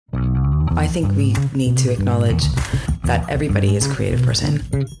I think we need to acknowledge that everybody is a creative person.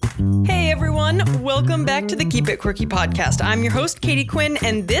 Hey everyone, welcome back to the Keep It Quirky podcast. I'm your host, Katie Quinn,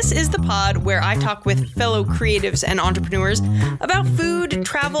 and this is the pod where I talk with fellow creatives and entrepreneurs about food,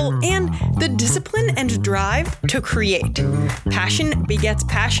 travel, and the discipline and drive to create. Passion begets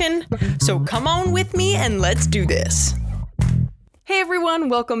passion, so come on with me and let's do this. Hey everyone,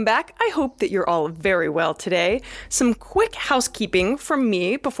 welcome back. I hope that you're all very well today. Some quick housekeeping from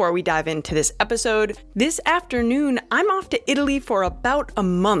me before we dive into this episode. This afternoon, I'm off to Italy for about a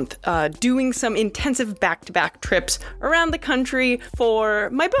month, doing some intensive back-to-back trips around the country for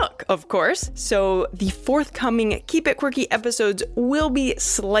my book, of course. So the forthcoming Keep It Quirky episodes will be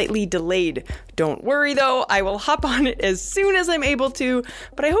slightly delayed. Don't worry though, I will hop on it as soon as I'm able to,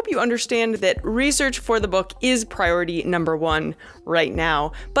 but I hope you understand that research for the book is priority number one right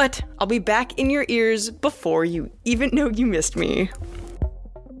now, but I'll be back in your ears before you even know you missed me.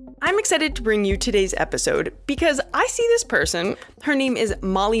 I'm excited to bring you today's episode because I see this person, her name is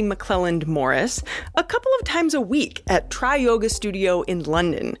Molly McClelland Morris, a couple of times a week at Try Yoga Studio in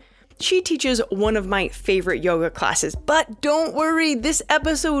London. She teaches one of my favorite yoga classes, but don't worry, this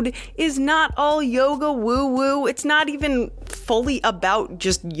episode is not all yoga woo-woo. It's not even fully about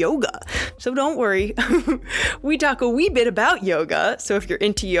just yoga. So don't worry. We talk a wee bit about yoga, so if you're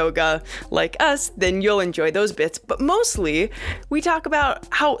into yoga like us, then you'll enjoy those bits. But mostly, we talk about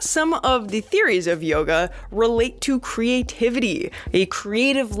how some of the theories of yoga relate to creativity, a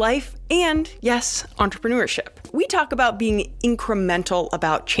creative life, and yes, entrepreneurship. We talk about being incremental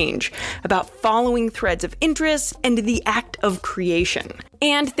about change, about following threads of interest, and the act of creation.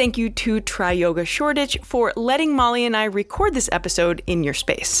 And thank you to Try Yoga Shoreditch for letting Molly and I record this episode in your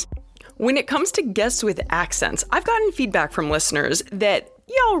space. When it comes to guests with accents, I've gotten feedback from listeners that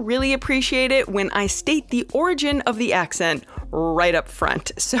y'all really appreciate it when I state the origin of the accent right up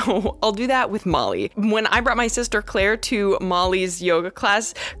front. So I'll do that with Molly. When I brought my sister Claire to Molly's yoga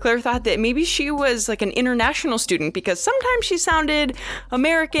class, Claire thought that maybe she was like an international student because sometimes she sounded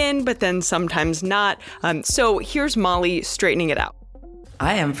American, but then sometimes not. So here's Molly straightening it out.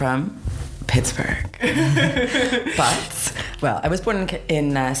 I am from Pittsburgh. Well, I was born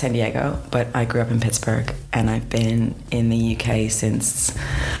in San Diego, but I grew up in Pittsburgh, and I've been in the UK since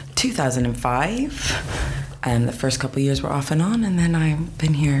 2005. And the first couple of years were off and on, and then I've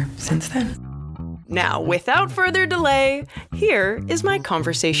been here since then. Now, without further delay, here is my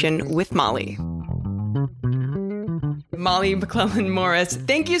conversation with Molly. Molly McClelland Morris,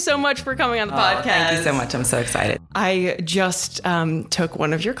 thank you so much for coming on the podcast. Thank you so much. I'm so excited. I just took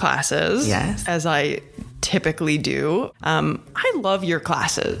one of your classes, yes, as I typically do. I love your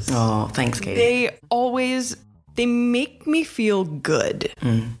classes. Oh, thanks, Katie. They make me feel good,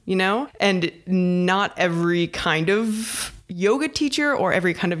 you know? And not every kind of yoga teacher or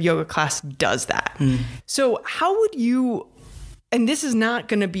every kind of yoga class does that. So how would you, and this is not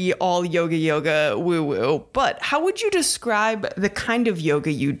going to be all yoga woo-woo, but how would you describe the kind of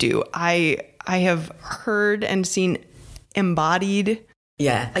yoga you do? I have heard and seen embodied.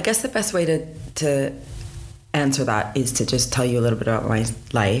 Yeah, I guess the best way to answer that is to just tell you a little bit about my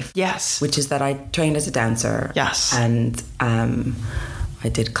life. Yes. Which is that I trained as a dancer. Yes. And I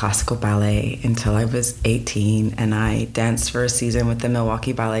did classical ballet until I was 18, and I danced for a season with the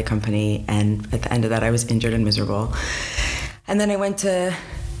Milwaukee Ballet Company, and at the end of that I was injured and miserable. And then I went to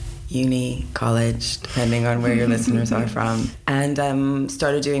uni, college, depending on where your listeners are from, and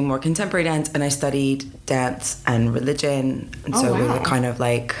started doing more contemporary dance, and I studied dance and religion, and so we were kind of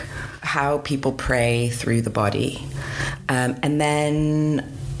like how people pray through the body. And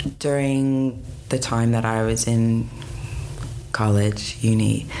then during the time that I was in college,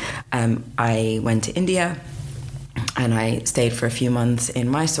 uni, I went to India, and I stayed for a few months in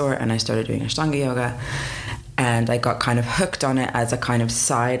Mysore, and I started doing Ashtanga yoga. And I got kind of hooked on it as a kind of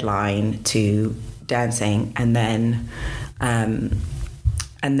sideline to dancing. And then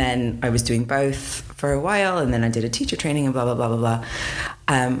I was doing both for a while, and then I did a teacher training and blah, blah, blah, blah,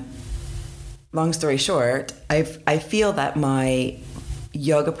 blah. Long story short, I feel that my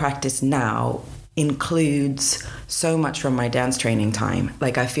yoga practice now includes so much from my dance training time.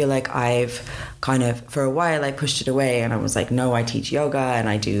 Like, I feel like I've kind of, for a while, I pushed it away, and I was like, no, I teach yoga, and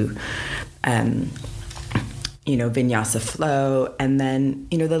I do vinyasa flow. And then,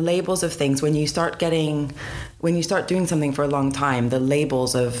 the labels of things, when you start doing something for a long time, the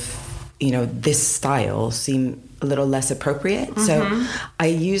labels of, this style seem a little less appropriate. Mm-hmm. So I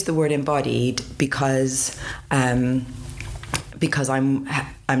use the word embodied because I'm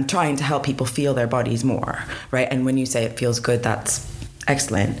trying to help people feel their bodies more, right? And when you say it feels good, that's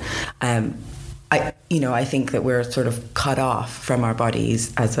excellent. I think that we're sort of cut off from our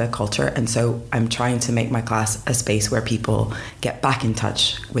bodies as a culture. And so I'm trying to make my class a space where people get back in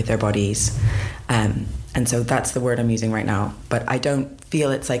touch with their bodies. And so that's the word I'm using right now. But I don't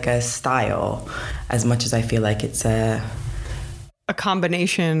feel it's like a style as much as I feel like it's a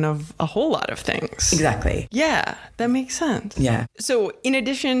combination of a whole lot of things. Exactly. Yeah, that makes sense. Yeah. So in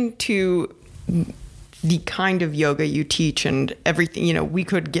addition to the kind of yoga you teach and everything, we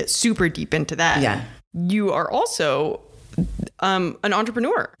could get super deep into that. Yeah. You are also an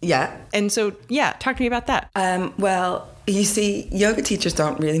entrepreneur. Yeah. And so, talk to me about that. Well, you see, yoga teachers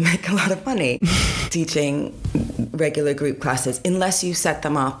don't really make a lot of money teaching regular group classes unless you set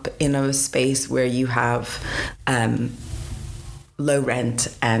them up in a space where you have low rent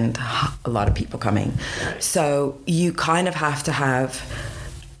and a lot of people coming. So you kind of have to have,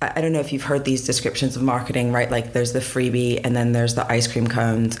 I don't know if you've heard these descriptions of marketing, right? Like there's the freebie, and then there's the ice cream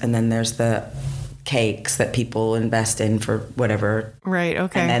cones, and then there's the cakes that people invest in for whatever. Right,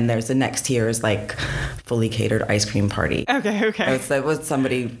 okay. And then there's the next tier is like fully catered ice cream party. Okay. That was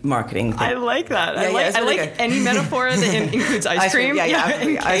somebody marketing thing. I like that. Yeah, I really like any metaphor that includes ice cream.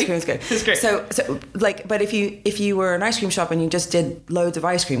 Ice cream is good. It's great. So like, but if you were an ice cream shop and you just did loads of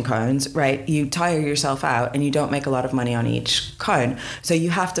ice cream cones, right, you tire yourself out and you don't make a lot of money on each cone. So you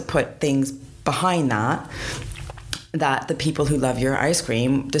have to put things behind that the people who love your ice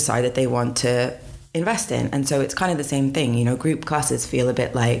cream decide that they want to invest in. And so it's kind of the same thing, group classes feel a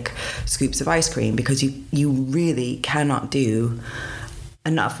bit like scoops of ice cream because you really cannot do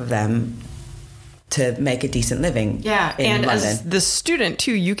enough of them to make a decent living in and London. As the student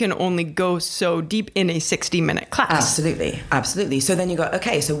too, you can only go so deep in a 60-minute class. Absolutely. So then you go,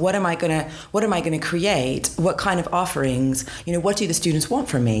 okay, so what am I gonna create? What kind of offerings, what do the students want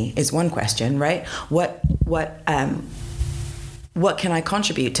from me is one question, right? What can I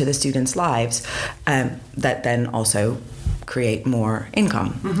contribute to the students' lives that then also create more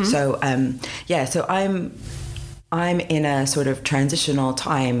income? Mm-hmm. So so I'm in a sort of transitional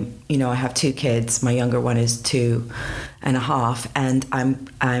time. I have 2 kids. My younger one is 2.5, and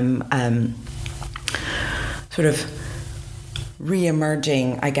I'm sort of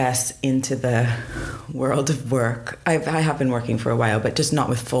re-emerging, I guess, into the world of work. I have been working for a while, but just not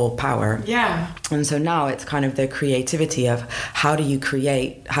with full power. Yeah. And so now it's kind of the creativity of how do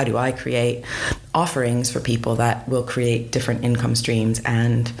I create offerings for people that will create different income streams,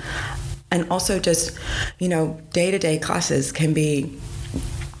 and also just, day-to-day classes can be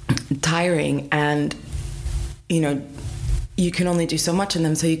tiring, and, you can only do so much in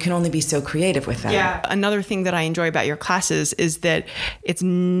them, so you can only be so creative with them. Yeah. Another thing that I enjoy about your classes is that it's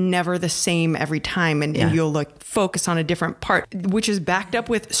never the same every time, and you'll focus on a different part, which is backed up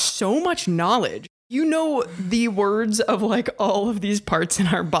with so much knowledge. You know the words of all of these parts in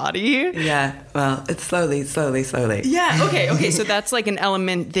our body. Yeah. Well, it's slowly. Yeah. Okay. So that's an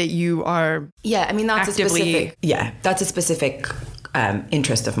element that you are. Yeah. I mean, that's actively. That's a specific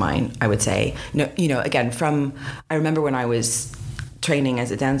interest of mine, I would say. Again, I remember when I was training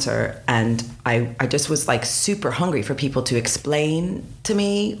as a dancer, and I just was super hungry for people to explain to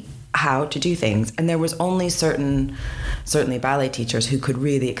me how to do things. And there was only certainly ballet teachers who could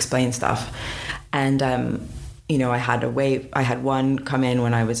really explain stuff. And, I had one come in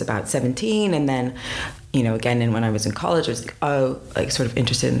when I was about 17, and then, again, when I was in college, I was sort of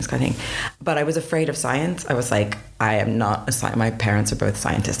interested in this kind of thing. But I was afraid of science. I was like, I am not a scientist. My parents are both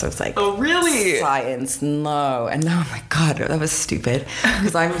scientists. I was like, oh, really? Science, no. And now I'm like, God, that was stupid,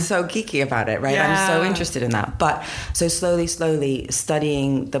 because I'm so geeky about it, right? Yeah. I'm so interested in that. But so slowly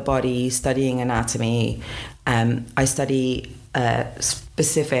studying the body, studying anatomy, I study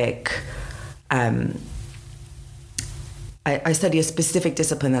specific... I study a specific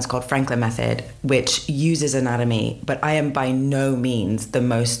discipline that's called Franklin Method, which uses anatomy, but I am by no means the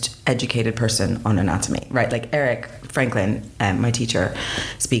most educated person on anatomy, right? Eric Franklin, my teacher,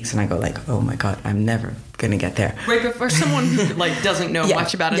 speaks, and I go oh my God, I'm never going to get there. Right, but for someone who doesn't know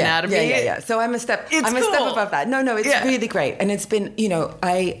much about anatomy. Yeah. So I'm a step above that. No, it's really great. And it's been,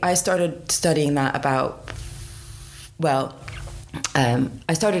 I started studying that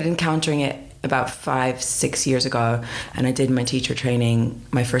I started encountering it about 5-6 years ago, and I did my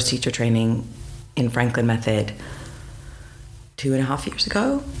first teacher training in Franklin Method 2.5 years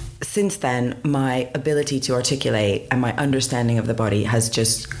ago. Since then, my ability to articulate and my understanding of the body has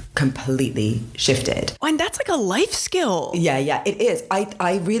just completely shifted. And that's a life skill. Yeah, it is.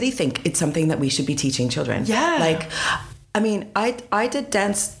 I really think it's something that we should be teaching children. Yeah. I did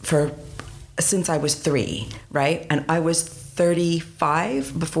dance since I was 3, right? And I was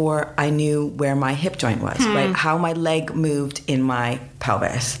 35 before I knew where my hip joint was, right? How my leg moved in my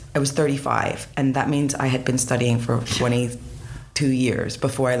pelvis. I was 35, and that means I had been studying for 22 years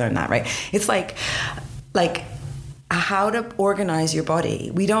before I learned that, right? It's like how to organize your body.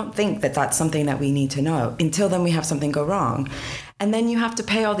 We don't think that that's something that we need to know until then we have something go wrong. And then you have to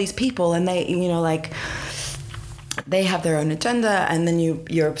pay all these people, and they, you know, like, they have their own agenda, and then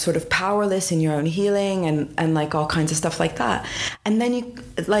you're sort of powerless in your own healing and like all kinds of stuff like that. And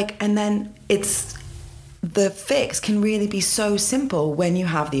then it's, the fix can really be so simple when you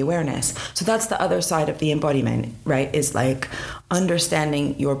have the awareness. So that's the other side of the embodiment, right? Is like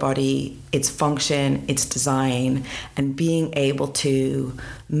understanding your body, its function, its design, and being able to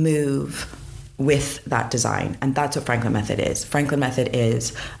move with that design. And that's what Franklin Method is. Franklin Method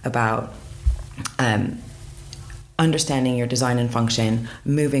is about understanding your design and function,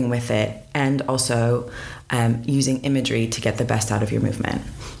 moving with it, and also using imagery to get the best out of your movement.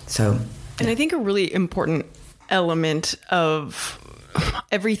 So, and I think a really important element of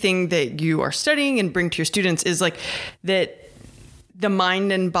everything that you are studying and bring to your students is like that the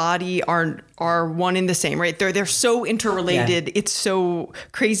mind and body are one and the same, right? They're so interrelated. Yeah. It's so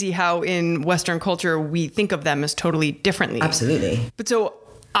crazy how in Western culture we think of them as totally differently. Absolutely. But so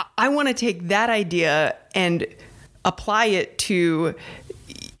I want to take that idea and apply it to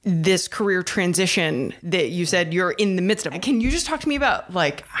this career transition that you said you're in the midst of. Can you just talk to me about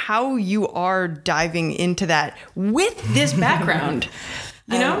like how you are diving into that with this background?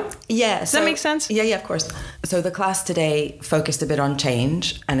 You know? Yeah. Does that make sense? Yeah, of course. So the class today focused a bit on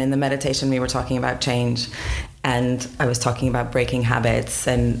change. And in the meditation, we were talking about change. And I was talking about breaking habits,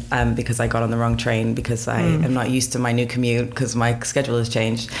 and because I got on the wrong train because I am not used to my new commute because my schedule has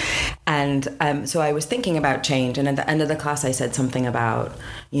changed. And so I was thinking about change. And at the end of the class, I said something about,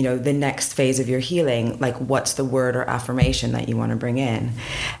 you know, the next phase of your healing, like what's the word or affirmation that you want to bring in?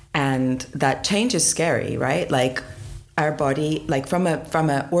 And that change is scary, right? Like, our body, like from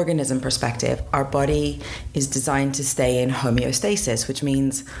a organism perspective, our body is designed to stay in homeostasis, which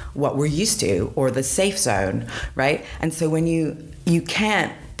means what we're used to, or the safe zone, right? And so when you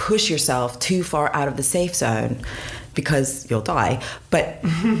can't push yourself too far out of the safe zone because you'll die. But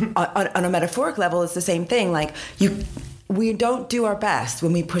on a metaphoric level, it's the same thing. Like we don't do our best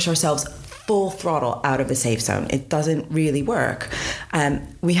when we push ourselves full throttle out of the safe zone. It doesn't really work.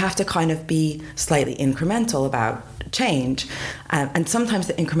 We have to kind of be slightly incremental about change. And sometimes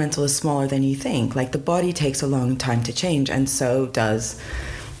the incremental is smaller than you think. Like the body takes a long time to change, and so does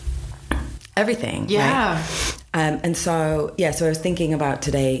everything. Yeah. Right? And so I was thinking about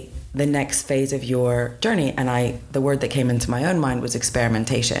today the next phase of your journey, and the word that came into my own mind was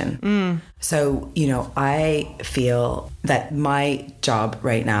experimentation. So, you know, I feel that my job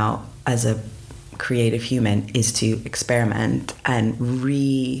right now as a creative human is to experiment and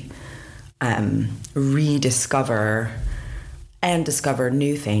rediscover and discover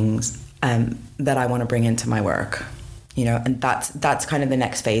new things that I want to bring into my work, you know, and that's kind of the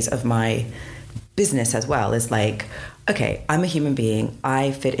next phase of my business as well, is like, okay, I'm a human being.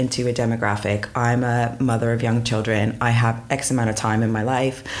 I fit into a demographic. I'm a mother of young children. I have X amount of time in my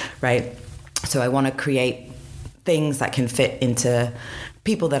life, right? So I want to create things that can fit into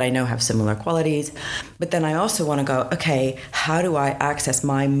people that I know have similar qualities. But then I also want to go, okay, how do I access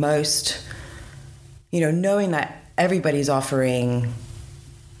my most, you know, knowing that everybody's offering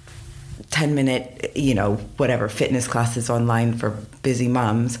 10-minute, you know, whatever fitness classes online for busy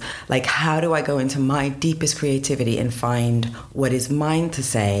moms. Like, how do I go into my deepest creativity and find what is mine to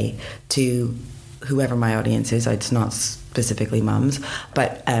say to whoever my audience is? It's not specifically mums,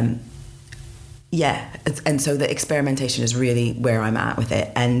 but yeah. And so the experimentation is really where I'm at with it.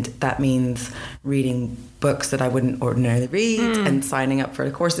 And that means reading books that I wouldn't ordinarily read and signing up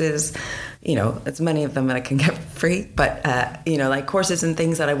for courses, you know, as many of them that I can get free, but, you know, like courses and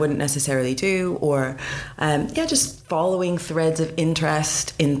things that I wouldn't necessarily do, or, just following threads of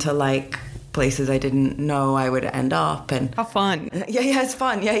interest into like places I didn't know I would end up. And how fun. Yeah, it's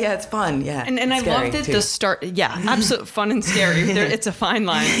fun. Yeah, it's fun. Yeah. And I love that the start, absolute fun and scary. It's a fine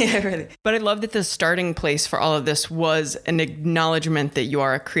line. Yeah, really. But I love that the starting place for all of this was an acknowledgement that you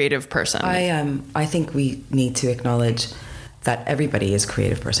are a creative person. I think we need to acknowledge that everybody is a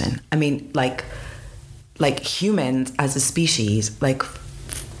creative person. I mean, like humans as a species, like,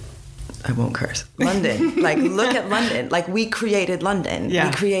 I won't curse. London. Like, look at London. Like, we created London. Yeah.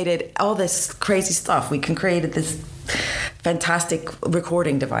 We created all this crazy stuff. We created this fantastic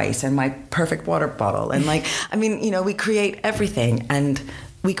recording device and my perfect water bottle. And like, I mean, you know, we create everything, and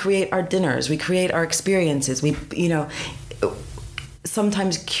we create our dinners. We create our experiences. We, you know,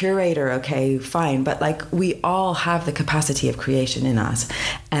 sometimes curator, okay, fine, but like we all have the capacity of creation in us,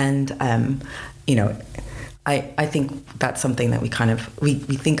 and I think that's something that we kind of we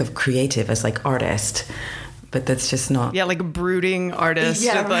think of creative as like artist, but that's just not. Yeah, like a brooding artist.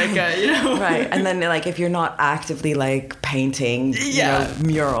 Yeah, with like a, right. And then like if you're not actively like painting,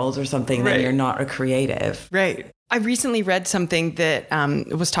 murals or something, then you're not a creative. Right. I recently read something that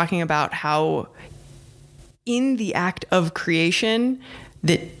was talking about how in the act of creation,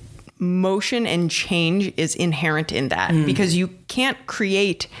 that motion and change is inherent in that, because you can't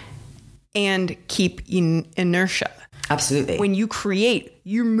create and keep in inertia. Absolutely. When you create,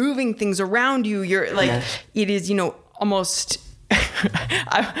 you're moving things around you. You're like, it is, almost,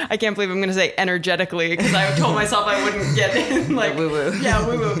 I can't believe I'm going to say energetically, because I told myself I wouldn't get in like woo-woo. Yeah,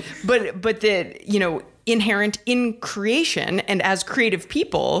 woo-woo. But that, inherent in creation and as creative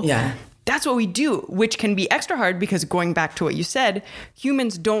people. Yeah. That's what we do, which can be extra hard because, going back to what you said,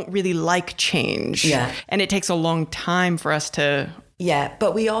 humans don't really like change. Yeah. And it takes a long time for us to... Yeah,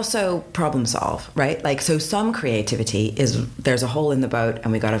 but we also problem solve, right? Like, so some creativity is there's a hole in the boat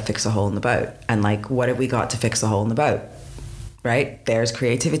and we got to fix a hole in the boat. And like, what have we got to fix the hole in the boat? Right? There's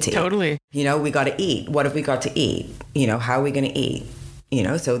creativity. Totally. We got to eat. What have we got to eat? How are we going to eat?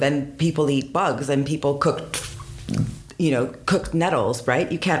 So then people eat bugs and people cooked nettles,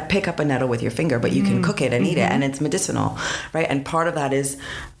 right? You can't pick up a nettle with your finger, but you can cook it and eat it, and it's medicinal, right? And part of that is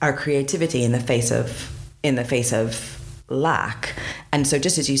our creativity in the face of lack. And so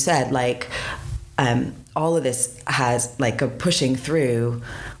just as you said, like, all of this has like a pushing through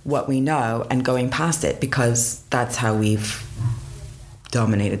what we know and going past it, because that's how we've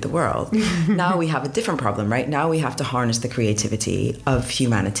dominated the world. Now we have a different problem, right? Now we have to harness the creativity of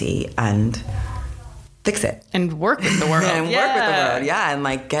humanity and fix it and work with the world and work with the world, and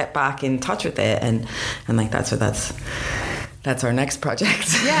like get back in touch with it, and like that's our next project.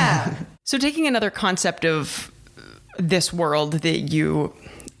 So taking another concept of this world that you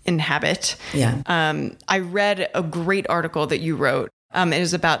inhabit, I read a great article that you wrote. It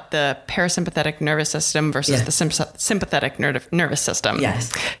is about the parasympathetic nervous system versus the sympathetic nervous system.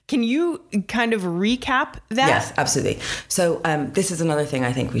 Yes. Can you kind of recap that? Yes, absolutely. So this is another thing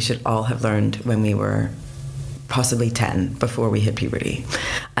I think we should all have learned when we were possibly 10, before we hit puberty.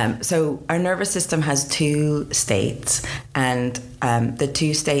 So our nervous system has two states, and the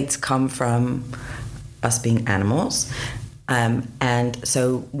two states come from us being animals. And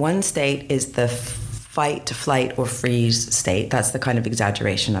so one state is the fight, flight, or freeze state. That's the kind of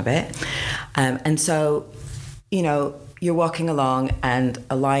exaggeration of it. And so, you're walking along and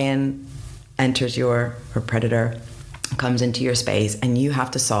a lion enters or predator comes into your space, and you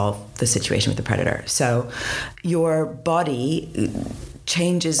have to solve the situation with the predator. So your body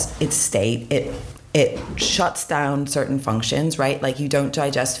changes its state. It shuts down certain functions, right? Like, you don't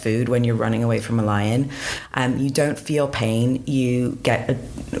digest food when you're running away from a lion. You don't feel pain. You get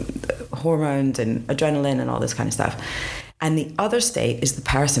hormones and adrenaline and all this kind of stuff. And the other state is the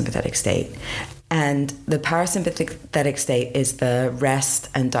parasympathetic state. And the parasympathetic state is the rest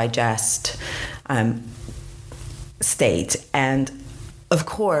and digest state. And of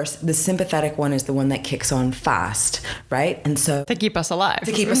course, the sympathetic one is the one that kicks on fast, right? And so to keep us alive.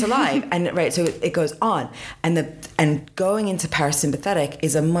 And right, so it goes on. And going into parasympathetic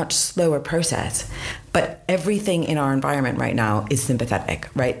is a much slower process. But everything in our environment right now is sympathetic,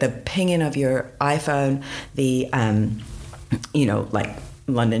 right? The pinging of your iPhone, the like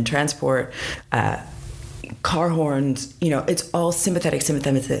London transport, car horns, it's all sympathetic,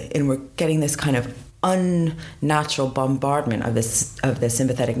 and we're getting this kind of unnatural bombardment of the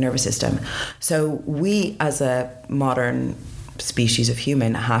sympathetic nervous system. So we, as a modern species of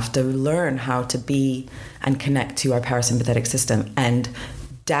human, have to learn how to be and connect to our parasympathetic system and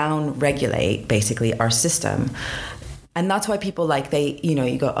down regulate basically our system. And that's why people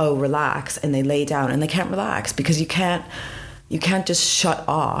you go, oh, relax, and they lay down and they can't relax, because you can't just shut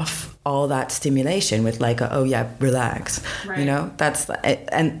off all that stimulation with like, oh yeah, relax. Right. That's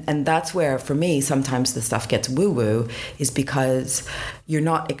and that's where, for me, sometimes the stuff gets woo-woo, is because you're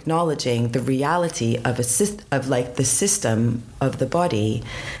not acknowledging the reality of the system of the body,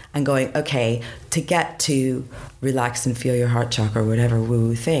 and going, okay, to get to relax and feel your heart chakra or whatever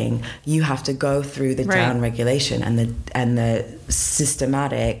woo-woo thing, you have to go through the down regulation and the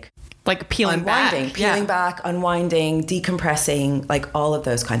systematic, like peeling back, unwinding, decompressing, like all of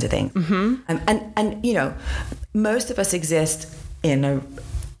those kinds of things. And most of us exist in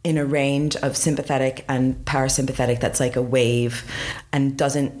a range of sympathetic and parasympathetic that's like a wave and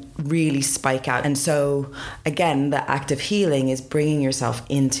doesn't really spike out. And so again, the act of healing is bringing yourself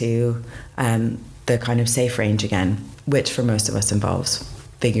into the kind of safe range again. which for most of us involves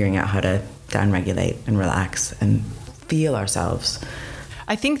figuring out how to downregulate and relax and feel ourselves.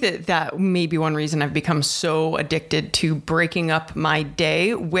 I think that may be one reason I've become so addicted to breaking up my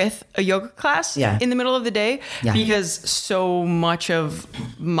day with a yoga class in the middle of the day, because so much of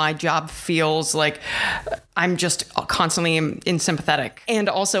my job feels like I'm just constantly in sympathetic. And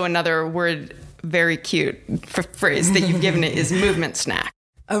also another word, very cute phrase that you've given it is movement snack.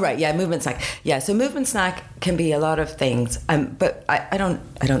 Oh, right. Yeah. Movement snack. Yeah. So movement snack can be a lot of things. But I don't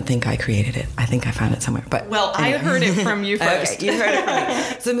think I created it. I think I found it somewhere. But well, anyway. I heard it from you first. Okay, you heard it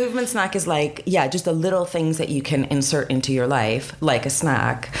from me. So movement snack is like, just the little things that you can insert into your life, like a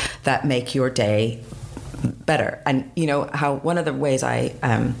snack, that make your day better. And you know how one of the ways I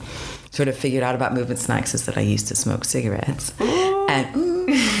sort of figured out about movement snacks is that I used to smoke cigarettes.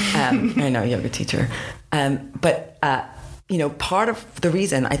 And I know, yoga teacher. But part of the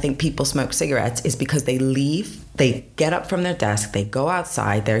reason I think people smoke cigarettes is because they get up from their desk, they go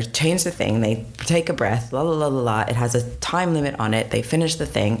outside, they change the thing, they take a breath, la la la la la. It has a time limit on it. They finish the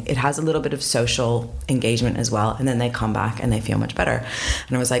thing. It has a little bit of social engagement as well. And then they come back and they feel much better.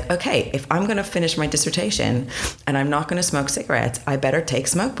 And I was like, okay, if I'm going to finish my dissertation and I'm not going to smoke cigarettes, I better take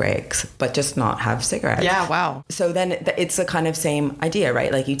smoke breaks, but just not have cigarettes. Yeah, wow. So then it's the kind of same idea,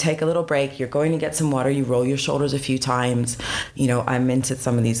 right? Like you take a little break, you're going to get some water, you roll your shoulders a few times. I'm into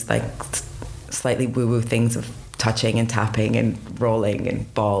some of these like slightly woo-woo things of touching and tapping and rolling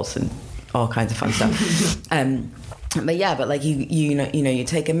and balls and all kinds of fun stuff. But like you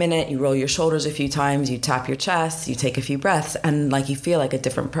take a minute, you roll your shoulders a few times, you tap your chest, you take a few breaths, and like you feel like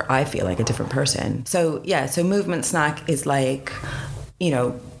I feel like a different person. So so movement snack is like,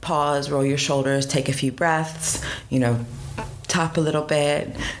 pause, roll your shoulders, take a few breaths, tap a little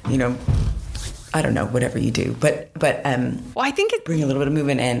bit, I don't know, whatever you do, but I think it bring a little bit of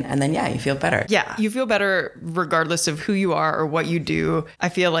movement in, and then you feel better. Yeah, you feel better regardless of who you are or what you do. I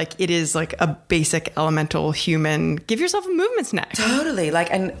feel like it is like a basic elemental human. Give yourself a movement snack. Totally,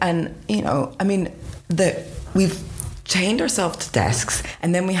 like we've chained ourselves to desks,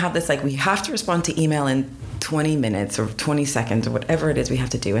 and then we have this we have to respond to email in 20 minutes or 20 seconds or whatever it is we have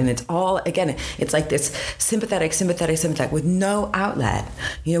to do. And it's all, again, it's like this sympathetic with no outlet,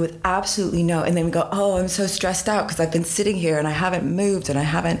 with absolutely no. And then we go, oh, I'm so stressed out because I've been sitting here and I haven't moved and I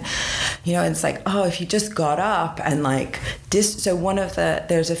haven't, and it's like, oh, if you just got up and so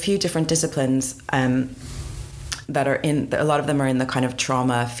there's a few different disciplines that are a lot of them are in the kind of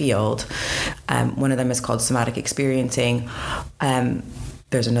trauma field. One of them is called somatic experiencing.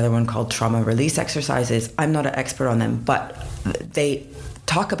 There's another one called trauma release exercises. I'm not an expert on them, but they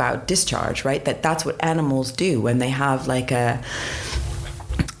talk about discharge, right? That's what animals do when they have like a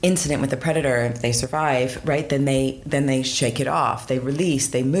incident with a predator. If they survive, right, then they shake it off. They release,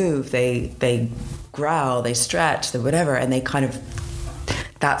 they move, they growl, they stretch, whatever, and they kind of,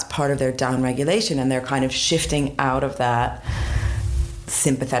 that's part of their down regulation, and they're kind of shifting out of that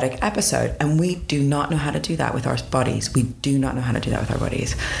sympathetic episode. And we do not know how to do that with our bodies. We do not know how to do that with our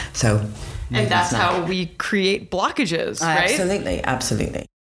bodies. So, and that's how we create blockages, right? Absolutely.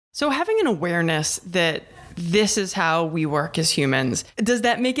 So having an awareness that this is how we work as humans, does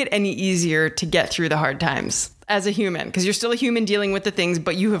that make it any easier to get through the hard times as a human? Because you're still a human dealing with the things,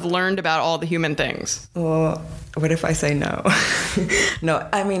 but you have learned about all the human things. Well, what if I say no? No,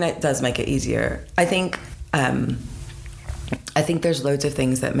 I mean, it does make it easier. I think there's loads of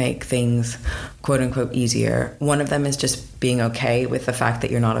things that make things quote unquote easier. One of them is just being okay with the fact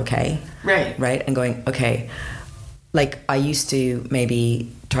that you're not okay. Right. Right. And going, okay, like I used to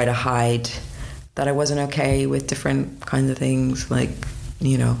maybe try to hide that I wasn't okay with different kinds of things, like,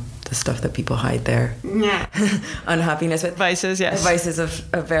 the stuff that people hide their unhappiness with. Vices, yes. Vices of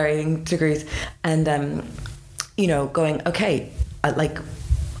varying degrees. And, going, okay,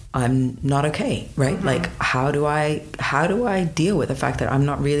 I'm not okay, right? Mm-hmm. Like, how do I deal with the fact that I'm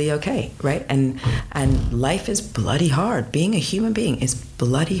not really okay, right? And life is bloody hard. Being a human being is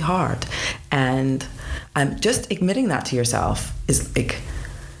bloody hard. And just admitting that to yourself is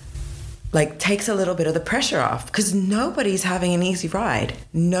like takes a little bit of the pressure off, because nobody's having an easy ride.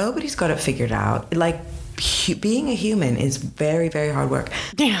 Nobody's got it figured out. Like, being a human is very, very hard work.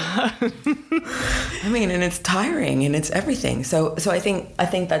 Yeah. I mean, and it's tiring and it's everything. So I think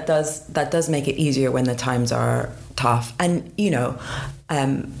that does make it easier when the times are tough. And,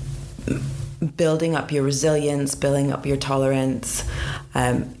 building up your resilience, building up your tolerance.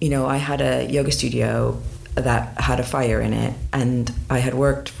 I had a yoga studio that had a fire in it, and I had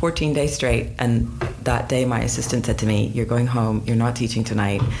worked 14 days straight, and that day my assistant said to me, "You're going home, you're not teaching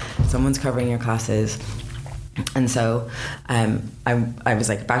tonight, someone's covering your classes." And so I was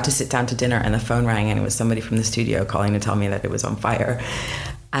like about to sit down to dinner, and the phone rang, and it was somebody from the studio calling to tell me that it was on fire.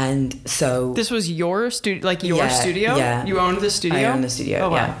 And so this was your studio, studio? Yeah. You owned the studio? I owned the studio, oh,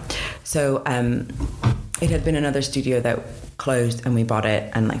 wow. yeah. So it had been another studio that closed, and we bought it,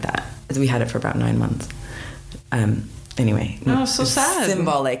 and like that. We had it for about 9 months. Anyway. Oh, so sad.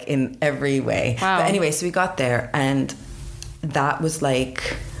 Symbolic in every way. Wow. But anyway, so we got there, and that was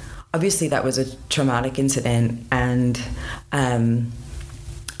like, obviously that was a traumatic incident, and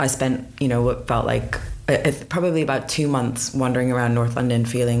I spent, what felt like probably about 2 months wandering around North London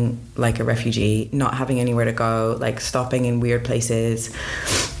feeling like a refugee, not having anywhere to go, like stopping in weird places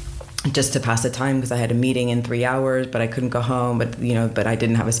just to pass the time, because I had a meeting in 3 hours, but I couldn't go home, but I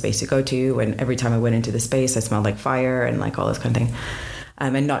didn't have a space to go to, and every time I went into the space I smelled like fire and like all this kind of thing.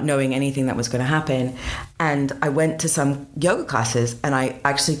 And not knowing anything that was going to happen. And I went to some yoga classes, and I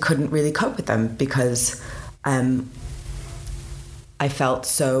actually couldn't really cope with them because I felt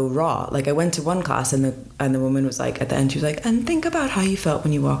so raw. Like I went to one class, and the woman was like, at the end, she was like, and think about how you felt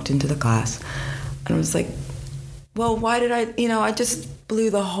when you walked into the class. And I was like, well, why did I just blew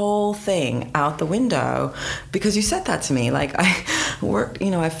the whole thing out the window because you said that to me. Like I worked,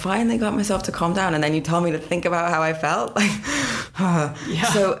 I finally got myself to calm down, and then you tell me to think about how I felt. Like, yeah.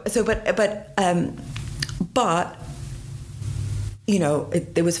 But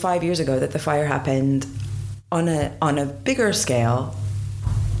it was 5 years ago that the fire happened. On a bigger scale,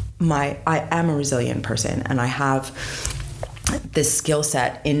 I am a resilient person, and I have this skill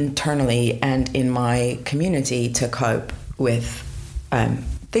set internally and in my community to cope with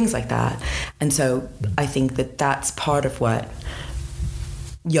things like that. And so I think that that's part of what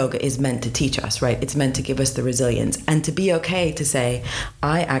yoga is meant to teach us, right? It's meant to give us the resilience and to be okay to say,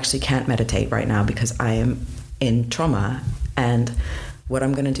 I actually can't meditate right now because I am in trauma, and what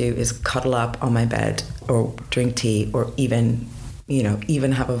I'm going to do is cuddle up on my bed or drink tea or even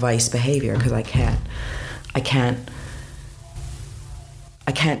have a vice behavior because I can't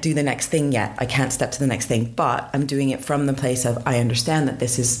do the next thing yet. I can't step to the next thing, but I'm doing it from the place of I understand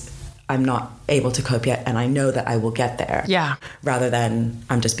that I'm not able to cope yet, and I know that I will get there. Yeah. Rather than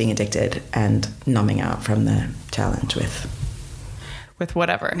I'm just being addicted and numbing out from the challenge with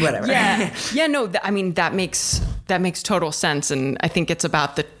whatever. Yeah. Yeah. No, that makes total sense. And I think it's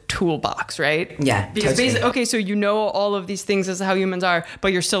about the toolbox, right? Yeah. Because totally. basically, okay, so all of these things as how humans are,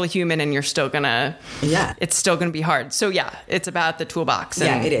 but you're still a human, and you're still gonna, it's still gonna be hard. So yeah, it's about the toolbox.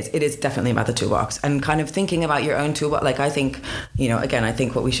 Yeah, it is. It is definitely about the toolbox, and kind of thinking about your own toolbox. Like I think, I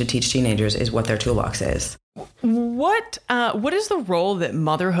think what we should teach teenagers is what their toolbox is. What is the role that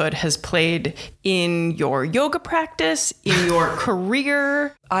motherhood has played in your yoga practice, in your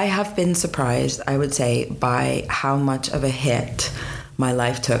career? I have been surprised, I would say, by how much of a hit my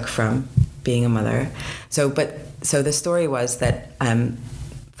life took from being a mother. So the story was that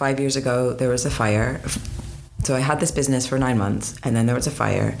 5 years ago there was a fire. So I had this business for 9 months, and then there was a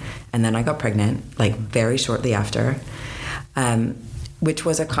fire, and then I got pregnant, like very shortly after, which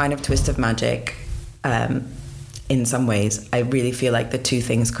was a kind of twist of magic. In some ways, I really feel like the two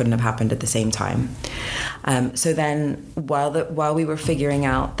things couldn't have happened at the same time. So then, while we were figuring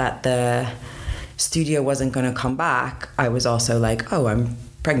out that the studio wasn't going to come back, I was also like, oh, I'm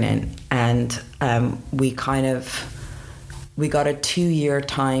pregnant, and we got a 2-year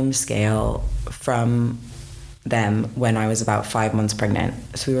time scale from them when I was about 5 months pregnant.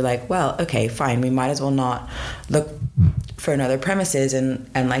 So we were like, well, okay, fine, we might as well not look for another premises and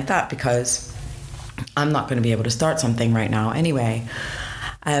like that, because I'm not going to be able to start something right now anyway.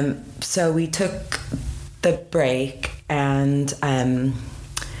 So we took the break, and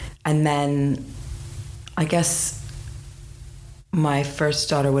then I guess my first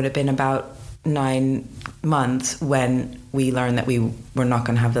daughter would have been about 9 months when we learned that we were not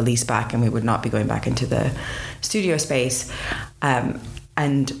going to have the lease back, and we would not be going back into the studio space.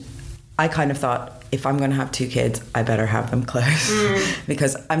 And I kind of thought, if I'm going to have 2 kids, I better have them close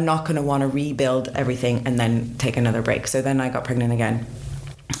because I'm not going to want to rebuild everything and then take another break. So then I got pregnant again.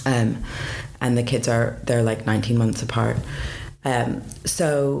 And the kids they're like 19 months apart.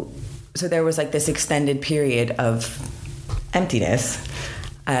 So there was like this extended period of emptiness.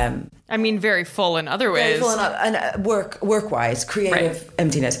 Very full in other ways. Very full and work-wise, creative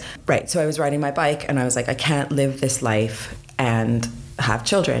emptiness. Right. So I was riding my bike, and I was like, I can't live this life and have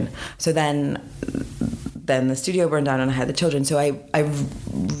children. So then the studio burned down, and I had the children. So I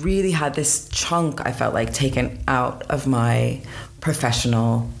really had this chunk, I felt like, taken out of my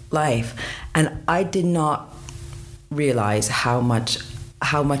professional life, and I did not realize how much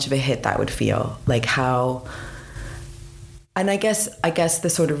of a hit that would feel. Like how I guess the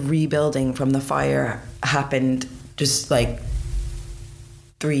sort of rebuilding from the fire happened just like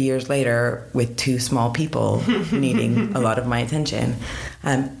 3 years later with 2 small people needing a lot of my attention.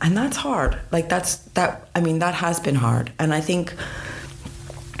 And that's hard. Like that has been hard. And I think,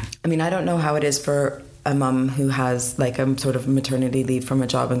 I don't know how it is for a mum who has like a sort of maternity leave from a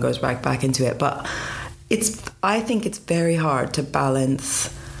job and goes back into it. But I think it's very hard to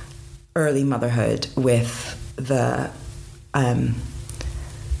balance early motherhood with the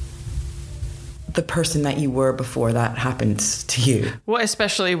person that you were before that happened to you. Well,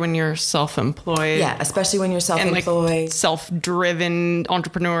 especially when you're self-employed. Yeah, especially when you're self-employed. And like self-driven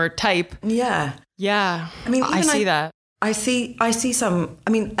entrepreneur type. Yeah. Yeah. I see that. I see some,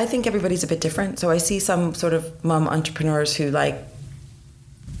 I think everybody's a bit different. So I see some sort of mom entrepreneurs who like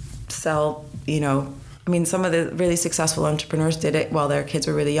sell, some of the really successful entrepreneurs did it while their kids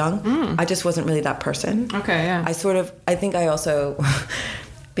were really young. I just wasn't really that person. Okay, yeah. I think I also,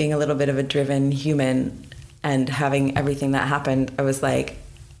 being a little bit of a driven human and having everything that happened, I was like,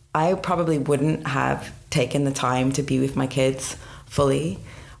 I probably wouldn't have taken the time to be with my kids fully,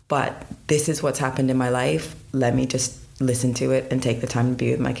 but this is what's happened in my life. Let me just listen to it and take the time to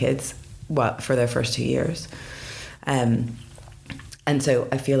be with my kids for their first 2 years. And so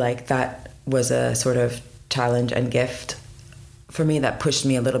I feel like that was a sort of challenge and gift for me that pushed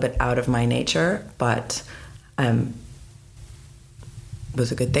me a little bit out of my nature, but was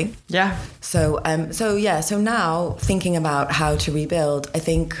a good thing. Yeah. So now thinking about how to rebuild, I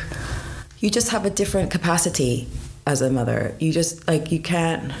think you just have a different capacity as a mother. You just I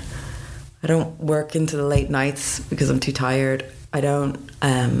don't work into the late nights because I'm too tired. I don't,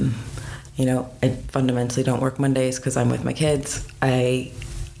 I fundamentally don't work Mondays because I'm with my kids.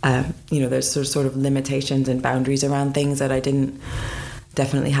 There's sort of limitations and boundaries around things that I didn't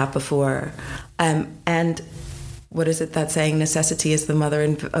definitely have before. And what is it that saying? Necessity is the mother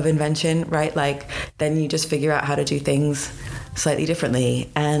of invention, right? Like then you just figure out how to do things slightly differently.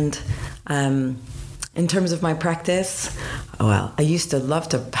 And in terms of my practice, I used to love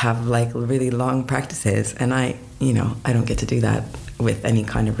to have like really long practices, and I don't get to do that with any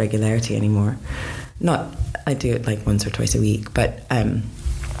kind of regularity anymore. I do it like once or twice a week, but I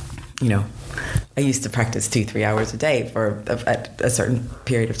used to practice 2-3 hours a day for a certain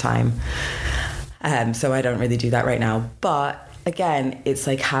period of time. So I don't really do that right now. But again, it's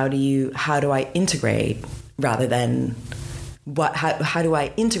like how do I integrate rather than how do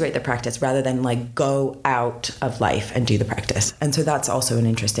I integrate the practice rather than like go out of life and do the practice? And so that's also an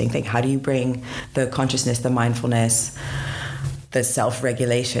interesting thing. How do you bring the consciousness, the mindfulness, the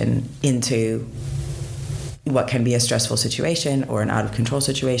self-regulation into what can be a stressful situation or an out of control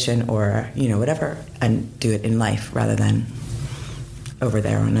situation or, whatever, and do it in life rather than over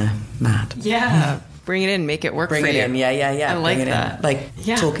there on a mat. Yeah. Bring it in, make it work for you. Bring it in, yeah. I like that.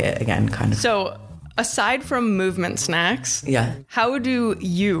 Toolkit again, kind of. So aside from movement snacks, how do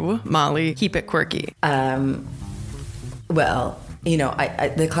you, Molly, keep it quirky?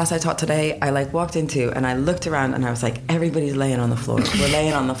 The class I taught today, I walked into and I looked around and I was like, everybody's laying on the floor. We're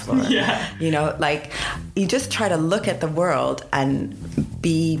laying on the floor. You just try to look at the world and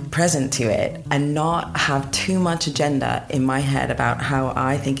be present to it and not have too much agenda in my head about how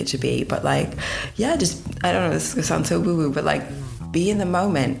I think it should be. But I don't know, this sounds so woo-woo, but be in the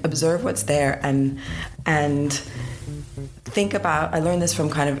moment, observe what's there and think about, I learned this from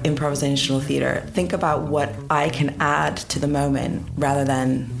kind of improvisational theater, think about what I can add to the moment rather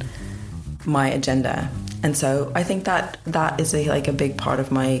than my agenda. And so I think that is a big part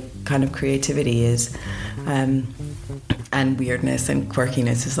of my kind of creativity is, and weirdness and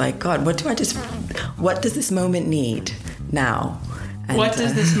quirkiness is God, what does this moment need now? And, what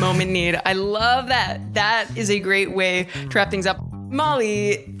does this moment need? I love that. That is a great way to wrap things up.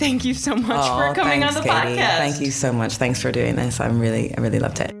 Molly, thank you so much for coming on the podcast. Thank you so much. Thanks for doing this. I really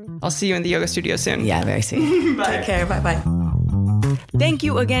loved it. I'll see you in the yoga studio soon. Yeah, very soon. Bye. Take care. Bye-bye. Thank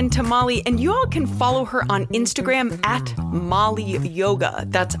you again to Molly, and you all can follow her on Instagram at Molly Yoga.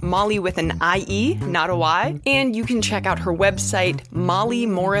 That's Molly with an I-E, not a Y. And you can check out her website,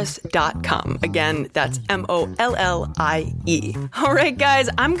 mollymorris.com. Again, that's M-O-L-L-I-E. All right, guys,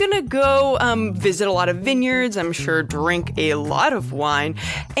 I'm going to go visit a lot of vineyards, I'm sure drink a lot of wine,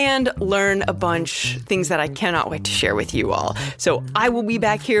 and learn a bunch things that I cannot wait to share with you all. So I will be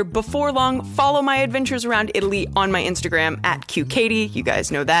back here before long. Follow my adventures around Italy on my Instagram at QKatie. You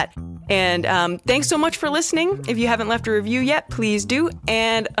guys know that. And thanks so much for listening. If you haven't left a review yet, please do.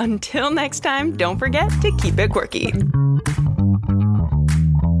 And until next time, don't forget to keep it quirky.